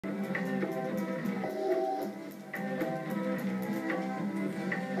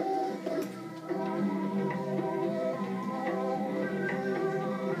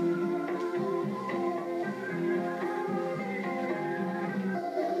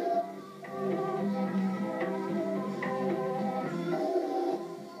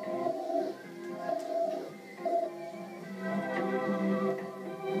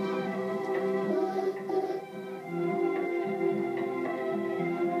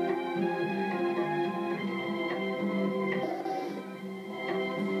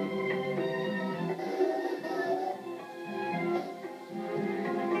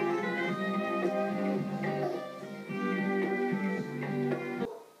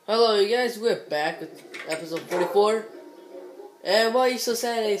Hello, you guys. We're back with episode 44. And why are you so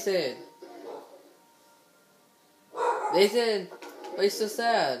sad, Nathan? Nathan, why are you so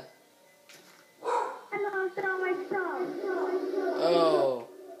sad? I lost all my stuff. Oh.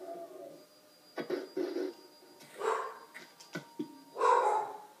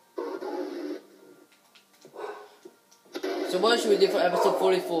 So what should we do for episode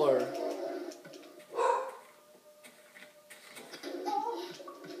 44?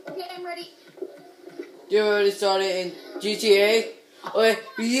 Okay, I'm ready. You already started in GTA? Okay,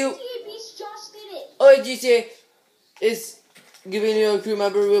 you... GTA Beast just did it. Okay, GTA is giving you a crew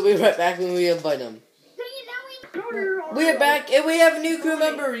member. We'll be right back when we invite them. Dang it, now We are back and we have a new crew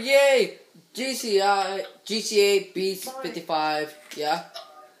member. Yay! GTA Beast 55. Yeah?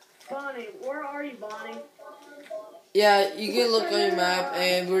 Bonnie, where are you, Bonnie? Yeah, you can look on your map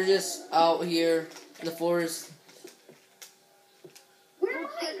and we're just out here in the forest. where am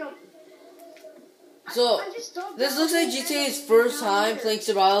I? So, I just don't this know. looks like GTA's first time playing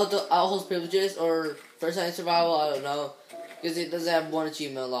survival to Outhost Privileges, or first time survival, I don't know. Because it doesn't have one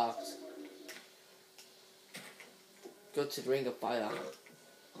achievement locked. Go to the Ring of Fire.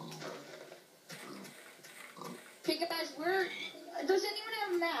 Okay, guys, where... Does anyone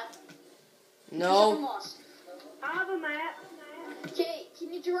have a map? I'm No. lost. I have a map. Okay,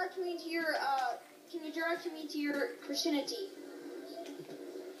 can you direct me to your, vicinity?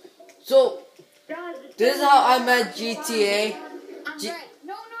 So, Guys, this is how I met GTA. I'm ready.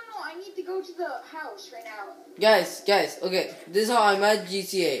 No, I need to go to the house right now. Guys, okay. This is how I met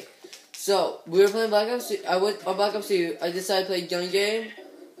GTA. So, we were playing Black Ops 2. I went on Black Ops 2. I decided to play gun game.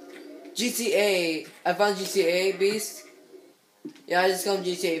 GTA. I found GTA Beast. Yeah, I just call him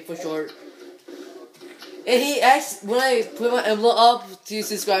GTA for short. And he asked, when I put my emblem up to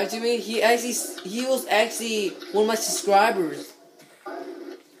subscribe to me, he was actually one of my subscribers.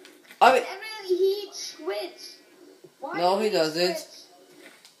 I mean, And then he quits. Why No, did he doesn't. quit?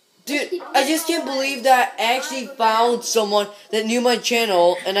 dude, I just can't believe that I actually found someone that knew my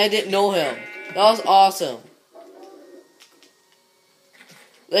channel and I didn't know him. That was awesome.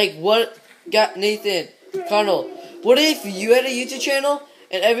 Like, what got Nathan, Connell, what if you had a YouTube channel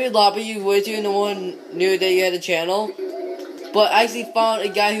and every lobby you went to, no one knew that you had a channel? But I actually found a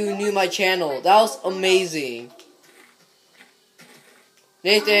guy who knew my channel. That was amazing.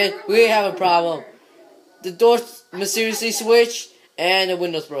 Nathan, we have a problem. The doors mysteriously switched and the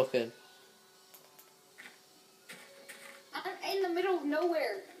window's broken. I'm in the middle of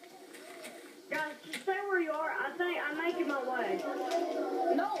nowhere. Guys, just stay where you are. I think I'm making my way.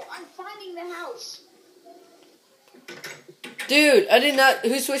 No, I'm finding the house. Dude, I did not.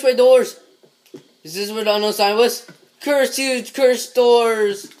 Who switched my doors? Is this where the unknown sign was? Curse you, curse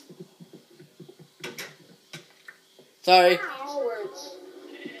doors. Sorry. Cowards.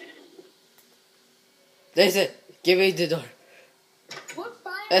 They said, give me the door. What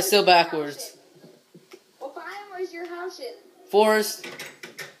biome That's was still your house backwards. in? What biome was your house in? Forest.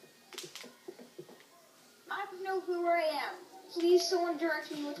 I don't know where I am. Please, someone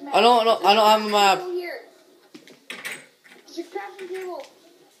direct me with the map. I don't have a map. Go here. There's a crafting table.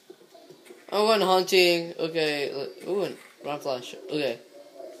 I'm going hunting. Okay. Ooh, and run flash. Okay.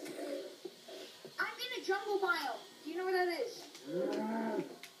 I'm in a jungle biome. Do you know where that is?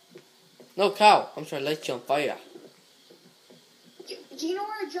 No cow. I'm trying to light you on fire. Do you know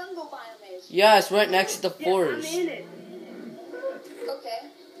where a jungle biome is? Yeah, it's right next to the Yeah, forest. I'm in it. Okay.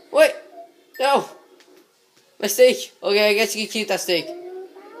 Wait. No. My steak. Okay, I guess you can keep that steak. It's down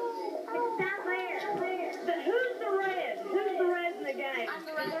there. But who's the red? Who's the red in the game? I'm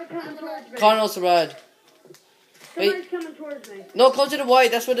the red. They're coming I'm the towards red. me. Cardinal's red. Somebody's coming towards me. No, come to the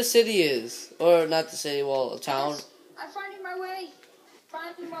white. That's where the city is. Or not the city, well, a town. I'm finding my way.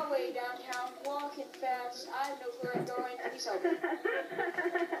 Finding my way downtown. Walking fast. I know where I'm going. Please help me.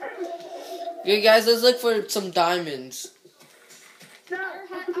 Okay, guys, let's look for some diamonds. No, I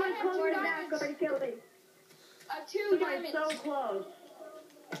somebody's have calling me two back. diamonds. Already killed him. 2 Somebody's diamonds. so close.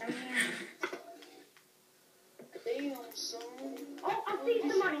 Damn, son. Oh, I see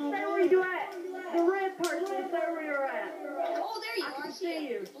somebody. Stay where you at. The red person. Stay where you're at. Oh, there you I are. can see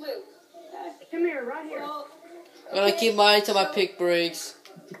you. Blue. Come here, right here. Well, I'm gonna keep mine till my pick breaks.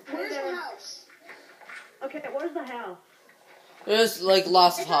 Where's the house? Okay, where's the house? There's like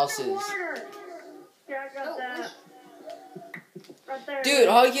lots of It's under houses. water. Yeah, I got Oh, that. Right there. Dude,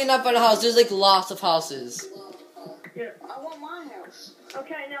 how can you not find a house? There's like lots of houses. Yeah. I want my house.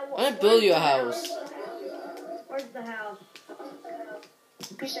 Okay, now I'm gonna build you a house. Where's the house?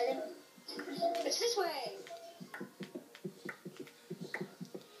 Wait a second. It's this way.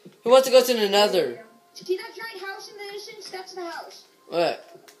 Who wants to go to the nether? See that giant house in the distance? That's the house. What?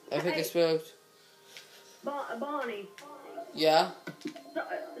 Epic Hey. explode. Bonnie. Yeah.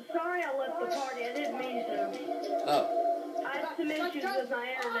 Sorry I left the party. I didn't mean to. Oh. I had some issues with my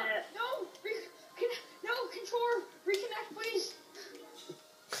internet. No! No, controller! Reconnect, please!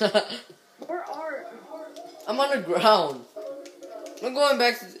 Where are... I'm on the ground. I'm going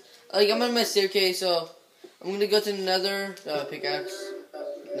back to, I'm on my staircase, so I'm gonna go to the nether. Pickaxe.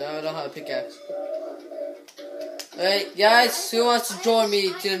 No, I don't have a pickaxe. Alright, guys, who wants to join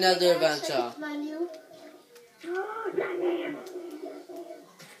me to the nether adventure?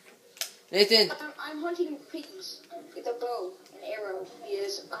 Nathan, I'm hunting piggies with a bow and arrow.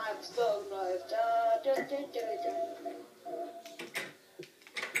 Yes, I'm so live.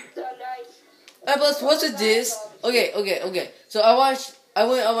 The life. hey, plus, what's with this? Okay. So I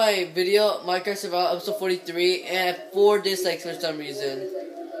went on my video, Minecraft Survival episode 43, and I have 4 dislikes for some reason.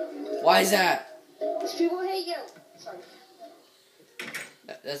 Why is that? These people hate you. Sorry.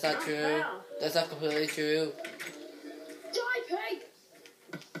 That's not true. That's not completely true. Die, pig!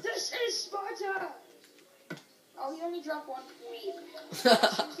 This is Sparta! Oh, he only dropped one for me.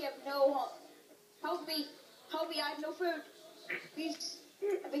 Seriously, I have no hope. Help me, I have no food. Please,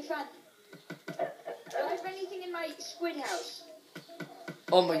 a big fan. Do I have anything in my squid house?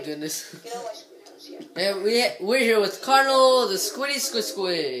 Oh my goodness. Get out of my squid house, yeah. And we're here with Cardinal, the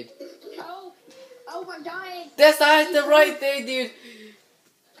squid. Help! Oh, I'm dying! That's not the right thing, dude.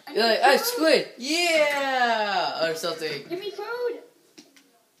 You're like, hey, squid, yeah, or something. Give me food!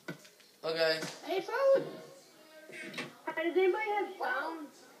 Okay. I need food! Hey, does anybody have sound?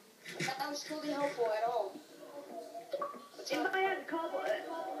 That was totally helpful at all. What's up? Anybody have cobble?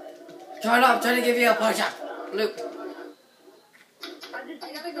 Shut up, I'm trying to give you a punch up. Luke.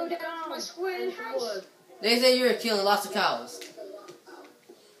 I gotta go down to my squid house. They say you're killing lots of cows.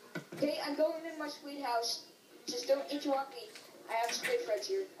 Okay, I'm going in my squid house. Just don't interrupt me. I have squid friends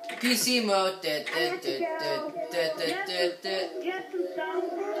here. PC mode. I have to go. Yes, some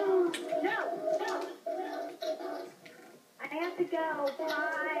sound. No. I have to go.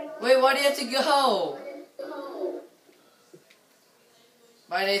 Bye. Wait, why do you have to go?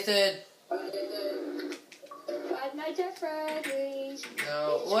 Bye, Nathan. Five Nights at Freddy's.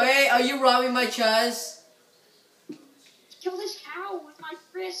 No. Wait, are you robbing my chest? Kill this cow with my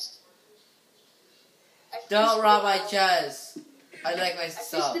fist. Don't rob my chest. I like my I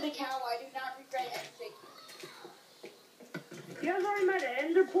stuff. fisted a cow. I do not regret anything. You guys already made an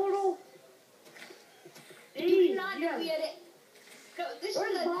ender portal? You do not Yeah. get it. No, this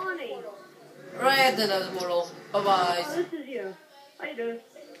Where's is the Bonnie? portal. Right at the nether portal. Bye bye. Oh, this is you. How you doing?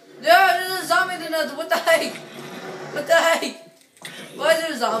 Yeah, there's a zombie in the nether. What the heck? What the heck? Why is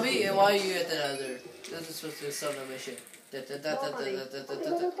there a zombie and why are you at the nether? This is supposed to be a solo mission.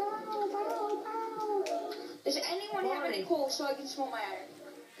 Does anyone have any coal so I can smoke my iron?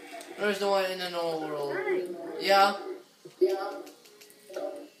 There's no one in the normal world. Hey. Yeah.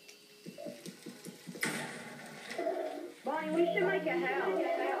 Bonnie, we should make a house.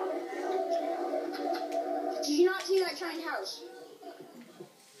 Did you not see that giant house?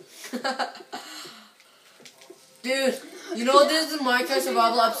 Dude, you know this is Minecraft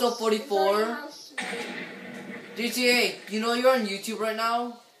Survival episode 44? Giant house. GTA, you know you're on YouTube right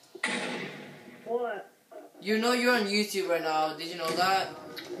now? What? You know you're on YouTube right now. Did you know that?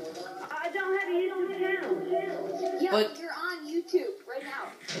 I don't have a YouTube channel. Yeah, But- you're on YouTube right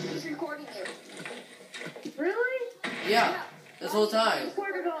now. He's recording you. Really? Yeah, this whole time.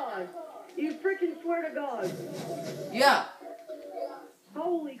 Swear to God. You freaking swear to God. Yeah.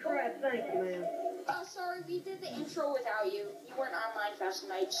 Holy crap, thank you, man. Sorry, we did the intro without you. You weren't online fast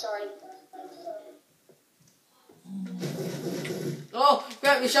enough. Sorry. Oh,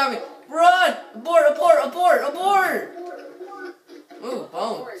 crap, you shot me. Run! Abort! Ooh,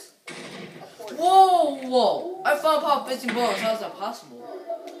 bones. Whoa! I found pop missing bones. How is that possible?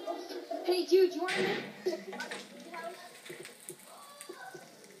 Hey, dude, you want to make...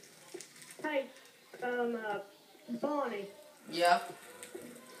 Hey, Bonnie, Yeah.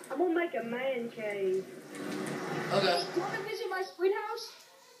 I'm gonna make a man cave. Okay. Hey, do you want to visit my squid house?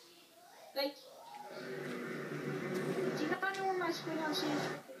 Like... Do you not know where my squid house is?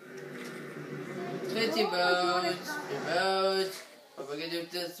 50 bones. What we gonna do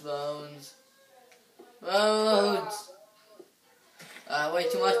with this bones? Bones. Way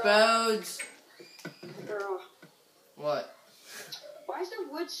too much bones. Girl. What? Why is there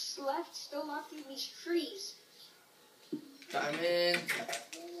wood still left in these trees? Diamond.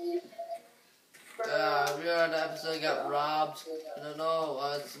 We are on the episode got robbed. I don't know.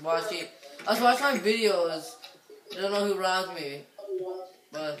 I was watching my videos. I don't know who robbed me.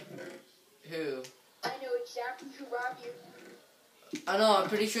 But who? I know exactly who robbed you. I know, I'm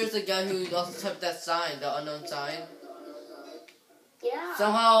pretty sure it's the guy who also typed that sign, the unknown sign. Yeah.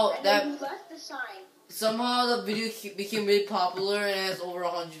 Somehow I know that who left the sign. somehow the video became really popular and has over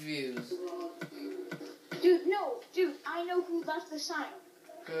 100 views. Dude, no. Dude, I know who left the sign.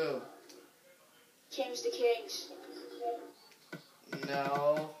 Who? James the Kings.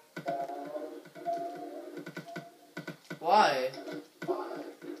 No. Why?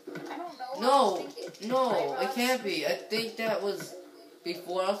 I don't know. No, I just think no, it can't be. I think that was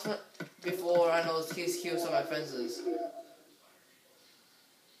before I know he's killed some of my friends.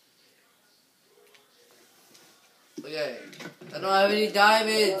 Okay. I don't have any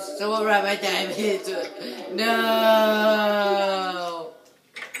diamonds. Someone grab my diamonds. No.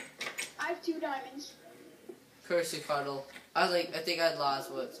 I have 2 diamonds. Curse you, Cardinal. I think I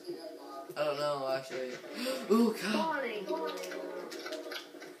lost what? I don't know actually. Ooh, God. Bonnie.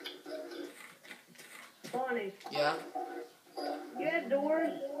 Bonnie, Yeah. you have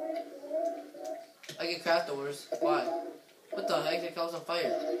doors? I can craft doors. Why? What the heck? That cow's on fire.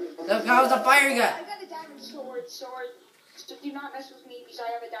 That cow's on fire again. I got a diamond sword. So do not mess with me because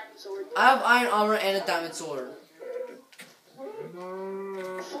I have a diamond sword. I have iron armor and a diamond sword.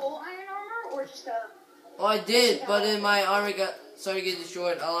 Full iron armor or just a... Oh, I did, but then my armor started getting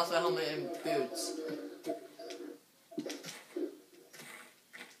destroyed. I lost my helmet and boots.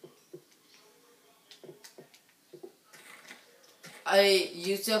 I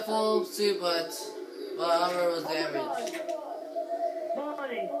used to have full suit, but my armor was damaged.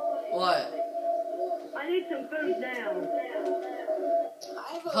 Bonnie, What? I need some food now.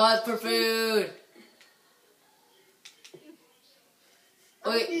 I have a... Hunt for food.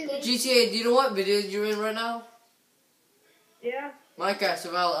 Okay, GTA, do you know what video you're in right now? Yeah? Minecraft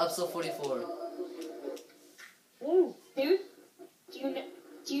Survival Episode 44. Ooh. Dude,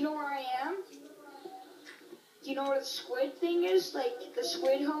 do you know where I am? Do you know where the squid thing is? Like, the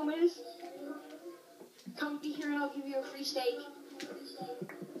squid home is? Come be here and I'll give you a free steak.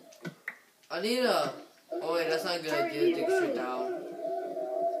 I need a... Oh wait, that's not a good idea. Dig straight down.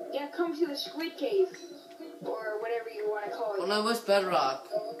 Yeah, come to the squid cave. Or whatever you want to call it. Oh no, what's bedrock?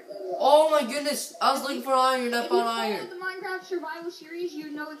 Oh my goodness! I was looking for iron, I If you found follow iron. the Minecraft Survival series,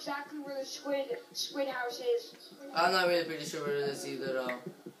 you know exactly where the squid house is. I'm not really pretty sure where it is either though.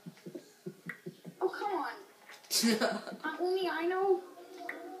 Oh, come on. Only I know.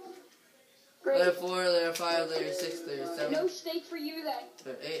 Great. Layer 4, layer 5, layer 6, layer 7, No steak for you then.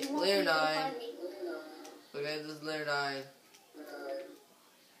 layer 8, You won't layer be able to 9. find me. Okay, this is layer 9.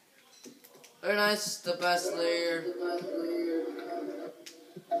 Layer 9 is the best layer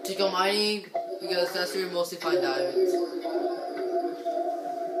to go mining because that's where we mostly find diamonds.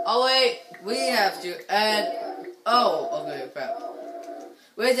 Oh wait, we have to end. Oh, okay, crap.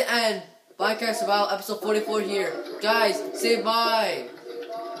 We have to end Minecraft Survival Episode 44 here. Guys, say bye.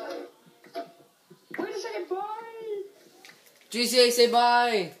 Wait a second, bye. GTA, say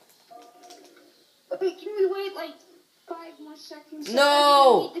bye. Okay, can we wait like 5 more seconds?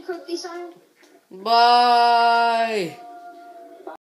 No! I need to cook these iron. Bye.